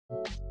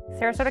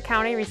Sarasota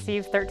County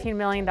received $13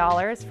 million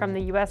from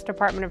the U.S.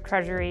 Department of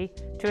Treasury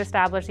to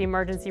establish the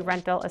Emergency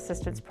Rental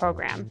Assistance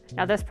Program.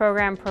 Now, this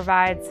program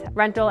provides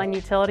rental and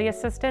utility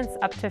assistance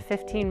up to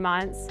 15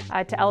 months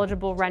to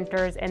eligible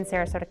renters in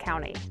Sarasota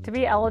County. To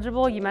be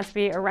eligible, you must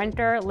be a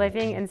renter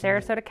living in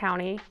Sarasota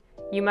County.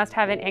 You must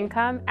have an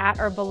income at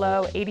or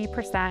below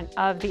 80%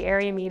 of the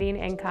area median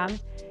income.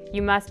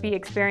 You must be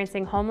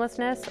experiencing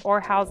homelessness or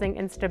housing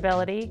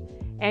instability,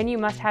 and you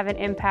must have an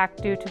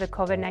impact due to the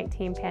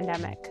COVID-19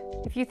 pandemic.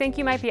 If you think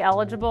you might be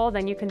eligible,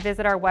 then you can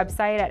visit our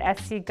website at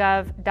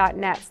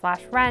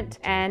scgov.net/rent,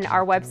 and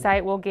our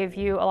website will give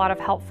you a lot of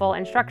helpful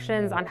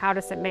instructions on how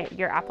to submit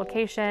your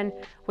application.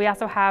 We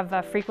also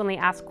have frequently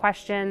asked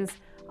questions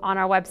on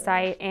our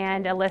website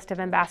and a list of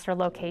ambassador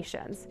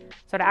locations.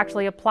 So to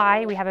actually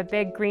apply, we have a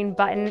big green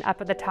button up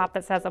at the top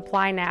that says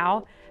Apply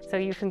Now. So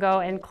you can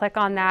go and click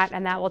on that,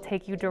 and that will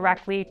take you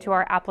directly to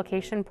our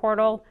application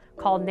portal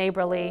called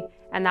Neighborly,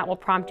 and that will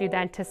prompt you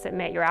then to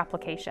submit your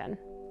application.